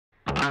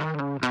Good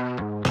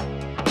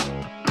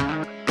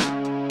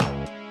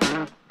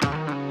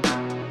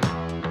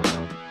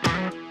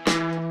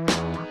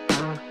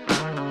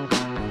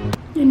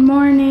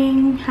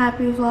morning,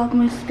 happy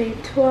Vlogmas day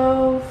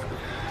 12.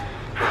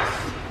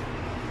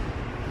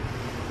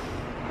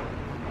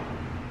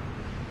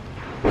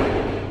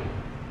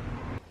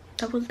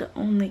 That was the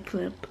only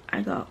clip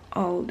I got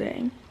all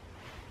day.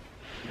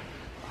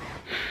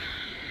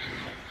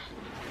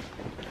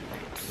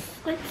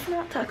 Let's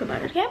not talk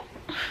about it, okay?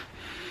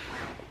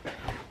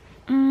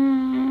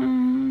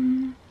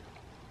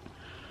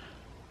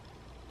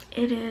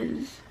 It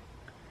is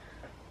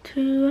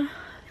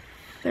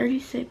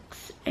 2:36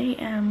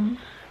 a.m.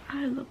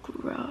 I look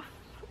rough.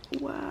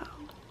 Wow.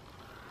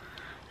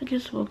 I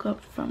just woke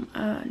up from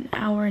an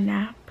hour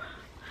nap.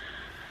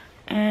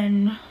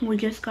 And we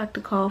just got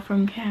the call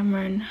from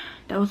Cameron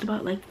that was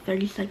about like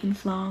 30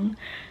 seconds long.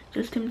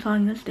 Just him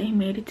telling us that he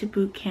made it to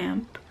boot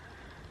camp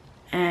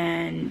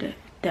and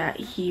that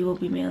he will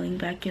be mailing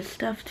back his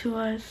stuff to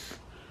us.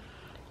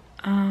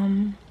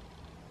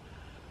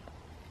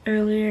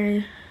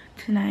 Earlier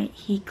tonight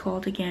he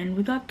called again.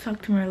 We got to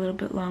talk to him a little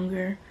bit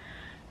longer.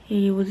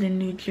 He was in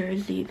New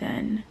Jersey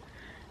then.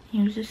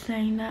 He was just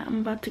saying that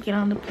I'm about to get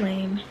on the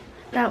plane.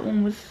 That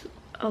one was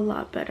a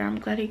lot better. I'm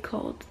glad he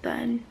called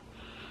then,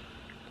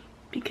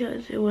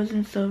 because it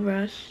wasn't so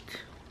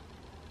rushed.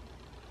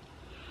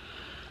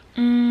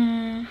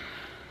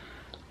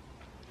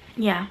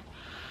 Yeah,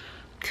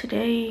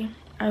 today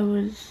I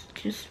was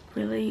just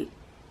really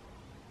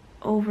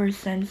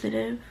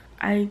oversensitive.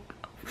 I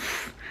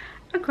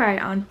cried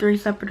on 3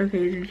 separate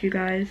occasions, you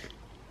guys.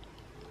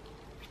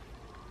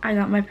 I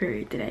got my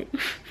period today.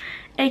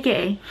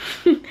 AKA.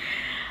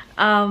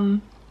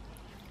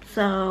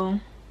 So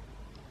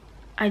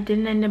I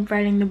didn't end up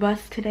riding the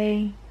bus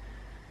today.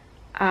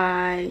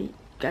 I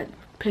got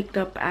picked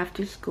up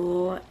after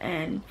school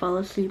and fell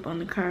asleep on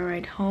the car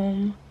ride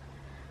home,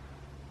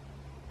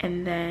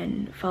 and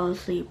then fell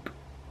asleep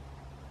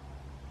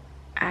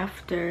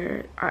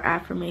after our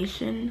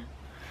affirmation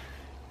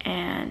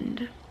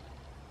and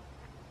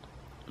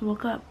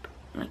woke up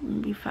like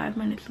maybe 5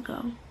 minutes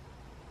ago.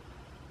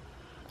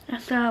 I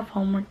still have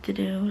homework to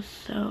do,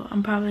 so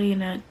I'm probably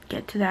gonna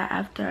get to that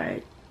after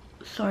I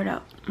sort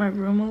out my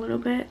room a little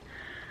bit.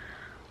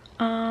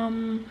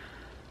 But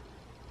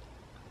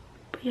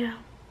yeah,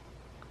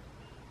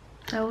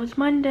 that was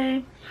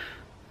Monday.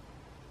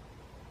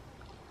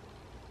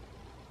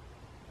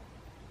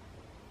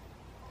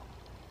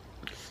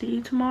 See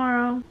you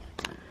tomorrow.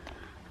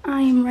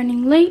 I am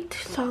running late,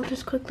 so I'll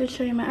just quickly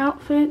show you my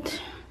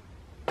outfit.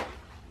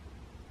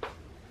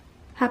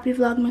 Happy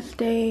Vlogmas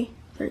day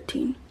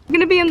 13. I'm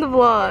gonna be in the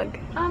vlog.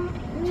 I'm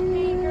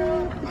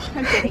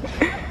kidding.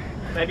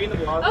 Can I be in the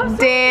vlog? Oh,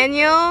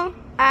 Daniel,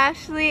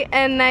 Ashley,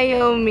 and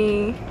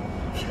Naomi.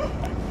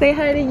 Say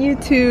hi to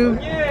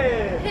YouTube.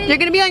 Yeah. You're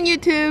gonna be on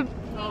YouTube.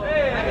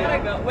 Hey, I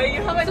gotta go. Wait,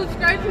 you haven't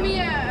subscribed to me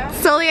yet.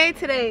 Solier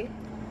today.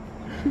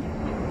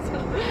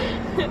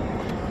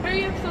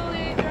 Hurry up,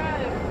 Soleil,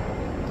 drive.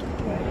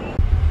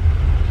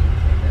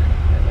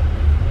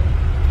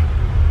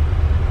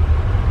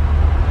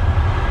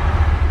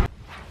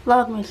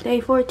 Vlogmas day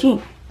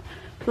 14.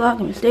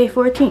 Vlogmas day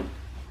 14.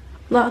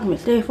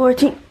 Vlogmas day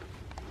 14.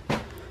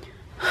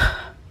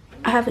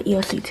 I have an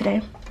EOC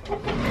today.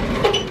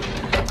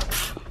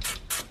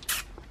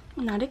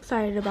 I'm not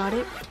excited about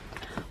it,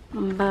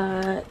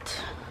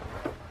 but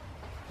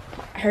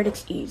I heard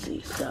it's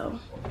easy, so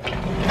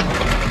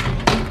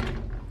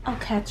I'll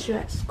catch you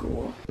at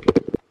school.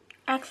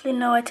 Actually,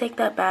 no, I take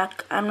that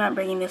back. I'm not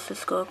bringing this to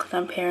school because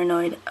I'm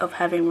paranoid of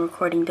having a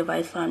recording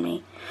device on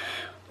me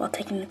while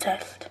taking the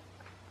test.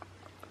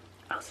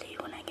 I'll see you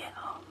when I get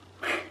home.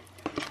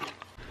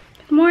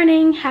 Good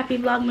morning, happy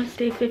Vlogmas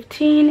day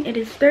 15. It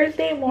is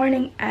Thursday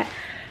morning at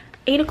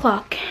 8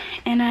 o'clock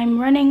and I'm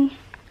running a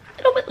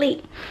little bit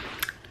late.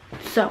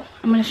 So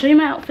I'm gonna show you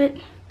my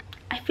outfit.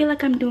 I feel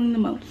like I'm doing the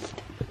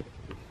most.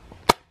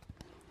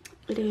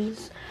 It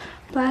is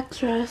black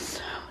dress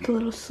with a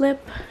little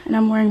slip and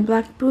I'm wearing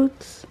black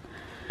boots.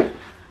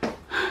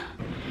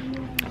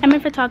 I'm in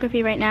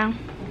photography right now.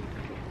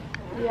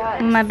 Yeah.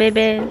 My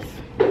babies.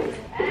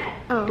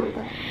 Oh.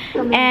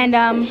 And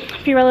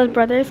Firella's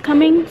brother is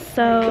coming,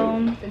 so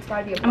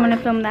I'm gonna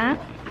film that.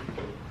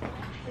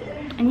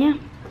 And yeah,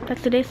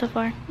 that's the day so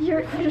far.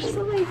 You're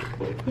so like,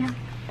 yeah.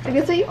 I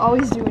guess what you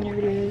always do in your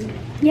videos.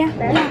 Yeah.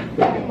 I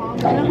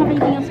don't have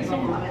anything else to say.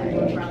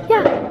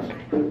 Yeah.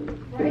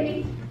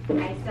 Right?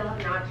 I still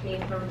have not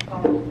changed from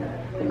fall to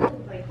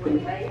like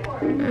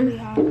Really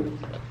hot.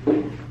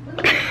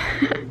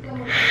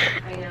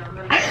 I know.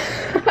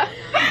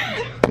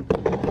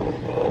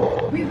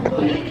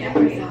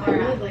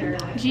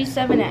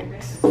 G7X.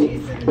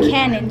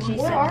 Canon G7X.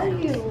 Where are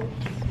you?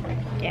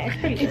 Yeah, it's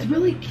pretty It's good.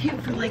 really cute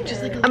for like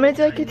just like a I'm gonna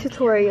do like a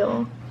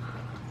tutorial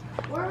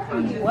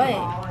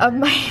What? of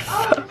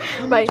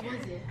my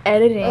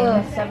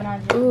editing.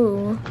 700.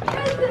 Ooh.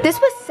 This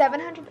was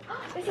 700.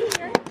 Is he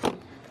here?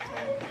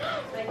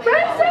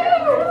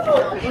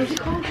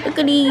 Look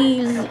at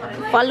these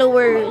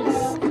followers.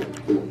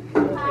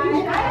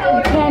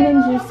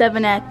 Canon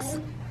 7X.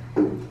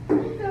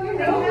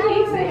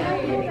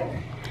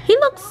 He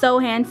looks so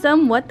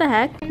handsome. What the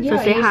heck? So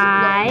say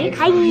hi.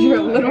 Hi.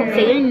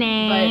 Say your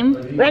name.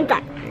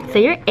 Renka.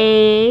 Say your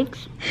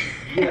age.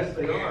 Yes,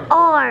 they are.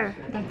 Or.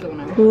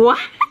 What?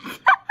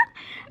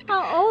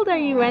 How old are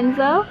you,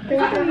 Renzo?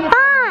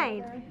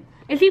 5.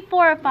 Is he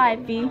 4 or 5,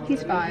 V?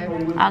 He's 5.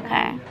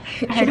 Okay.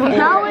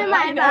 No, with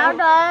my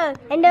brother.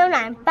 And then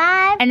I'm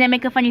 5. And then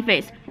make a funny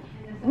face.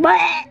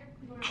 Okay,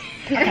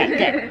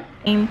 good.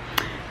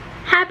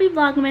 Happy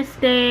Vlogmas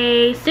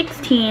Day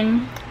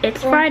 16.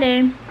 It's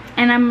Friday,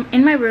 and I'm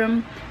in my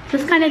room,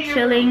 just kind of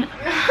chilling.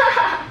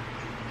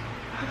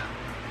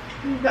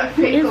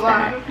 Who is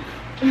that?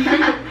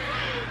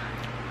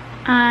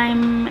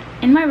 I'm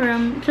in my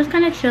room, just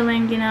kind of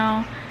chilling, you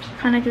know,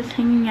 kind of just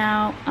hanging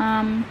out.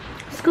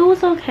 School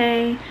was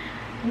okay.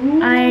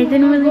 I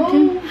didn't really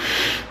do.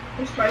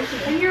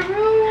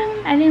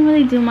 I didn't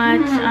really do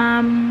much.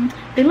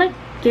 They like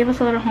gave us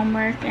a lot of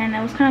homework, and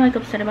I was kind of like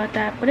upset about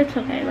that, but it's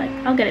okay. Like,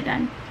 I'll get it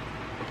done.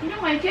 You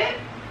don't like it?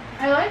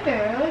 I like it.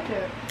 I like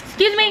it.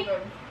 Excuse me. So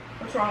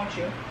what's wrong with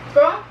you?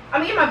 Girl,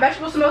 I'm eating my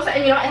vegetable samosa,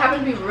 and you know, it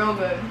happens to be real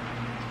good.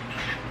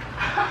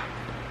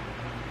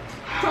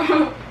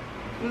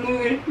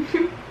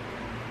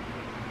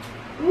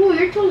 Ooh,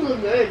 your toes look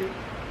good.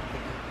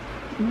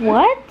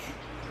 What?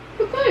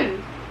 Look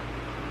good.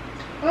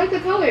 I like the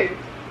color.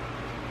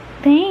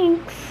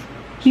 Thanks.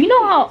 You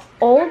know how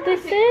old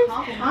this is?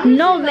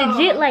 No,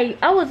 legit, like,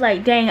 I was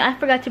like, dang, I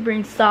forgot to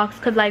bring socks,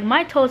 because, like,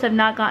 my toes have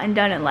not gotten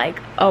done in, like,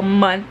 a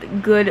month.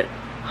 Good,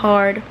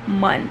 hard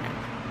month.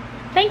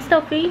 Thanks,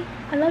 Sophie.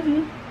 I love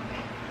you.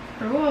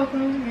 You're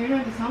welcome. You don't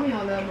have to tell me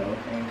all that, but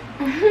okay.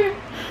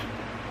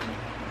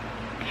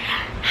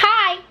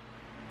 Hi.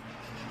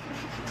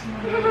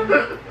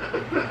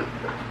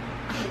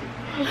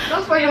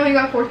 That's why you only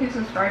got 14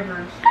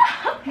 subscribers.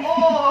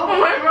 Oh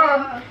my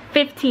god.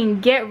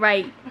 15, get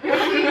right.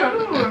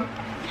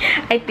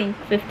 I think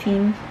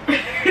 15.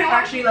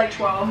 Actually, like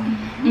 12.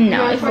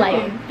 No, it's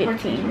like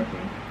 15.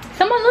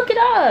 Someone look it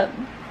up.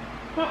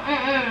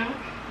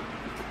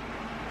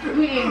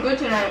 We eating good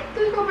tonight.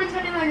 Let's go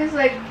pretending like it's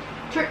like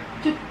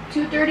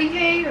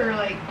 230K or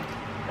like,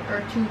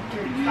 or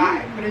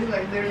 235, but it's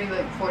like literally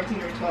like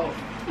 14 or 12.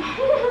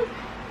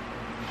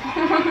 I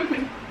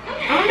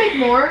want to make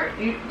more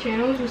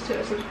channels just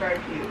to subscribe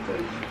to you.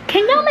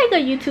 Can y'all make a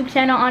YouTube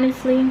channel,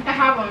 honestly? I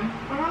have one.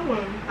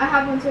 I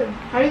have one too.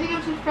 How do you think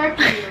I'm subscribed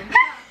to you?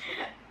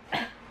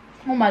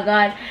 Oh my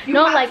god. You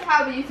No, have like, to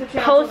have a YouTube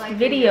channel post to, like,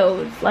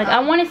 videos. Like, I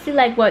want to see,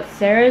 like, what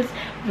Sarah's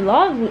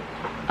vlog would be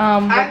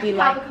have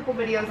like. a couple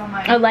videos on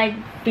mine. Or, like,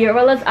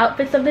 Fiorella's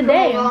outfits of the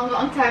day. A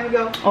long time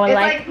ago. Or, it's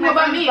like my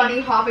friend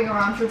Bunny hopping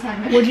around for 10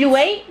 minutes. Would you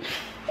wait?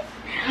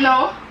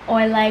 No.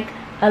 Or, like,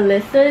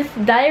 Alyssa's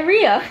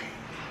diarrhea.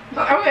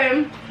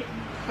 Okay.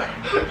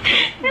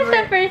 That's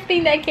the first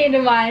thing that came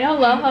to mind.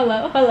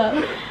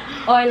 Hello.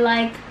 Or,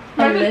 like,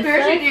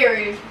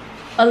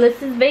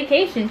 Alyssa's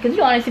vacation. Because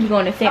you honestly be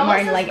going to St.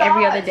 Martin, like,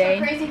 every other day.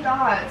 Crazy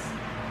thoughts.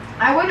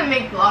 I wouldn't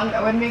make vlogs.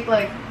 I would make,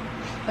 like,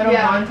 little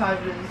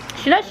montages.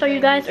 Should I show you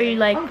guys, or are you,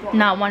 like,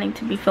 not wanting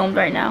to be filmed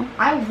right now?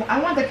 I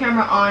want the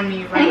camera on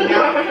me right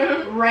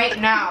now. Right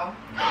now.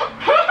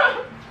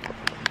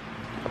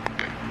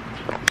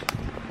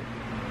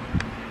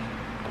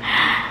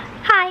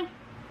 Hi.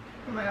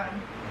 Oh my god.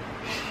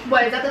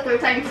 What, is that the 3rd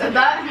time you said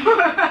that?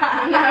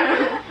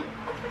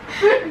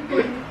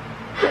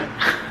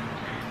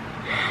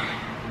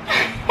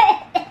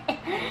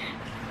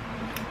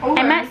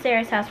 I'm at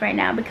Sarah's house right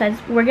now because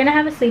we're gonna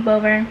have a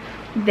sleepover.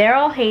 They're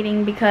all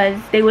hating because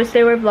they wish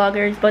they were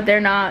vloggers, but they're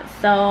not.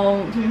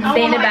 So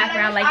stay in the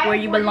background, like where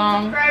you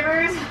belong.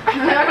 Subscribers.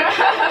 We're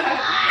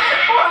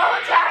all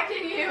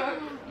attacking you.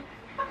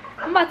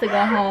 I'm about to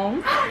go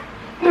home.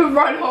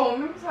 Run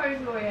home. I'm sorry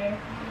to go away.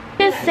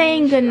 Just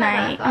saying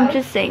goodnight. I'm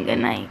just saying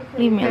goodnight.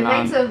 Leave me alone.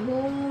 Thanks to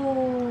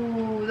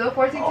who? The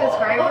 14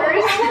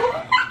 subscribers?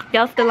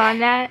 Y'all still on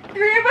that?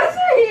 3 of us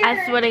are here.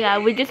 I swear to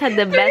God, we just had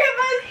the best.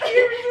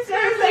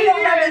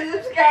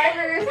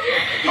 Subscribers.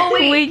 Oh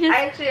wait, We just-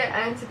 I actually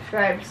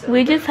unsubscribed. So.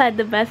 We just had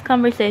the best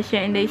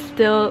conversation, and they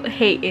still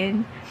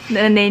hating,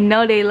 and they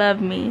know they love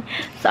me.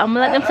 So I'm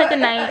gonna let them say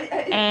goodnight,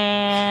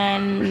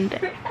 and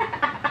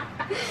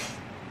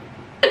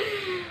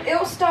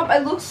It'll stop. I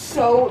look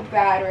so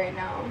bad right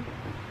now.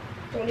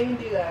 Don't even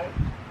do that.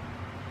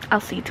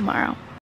 I'll see you tomorrow.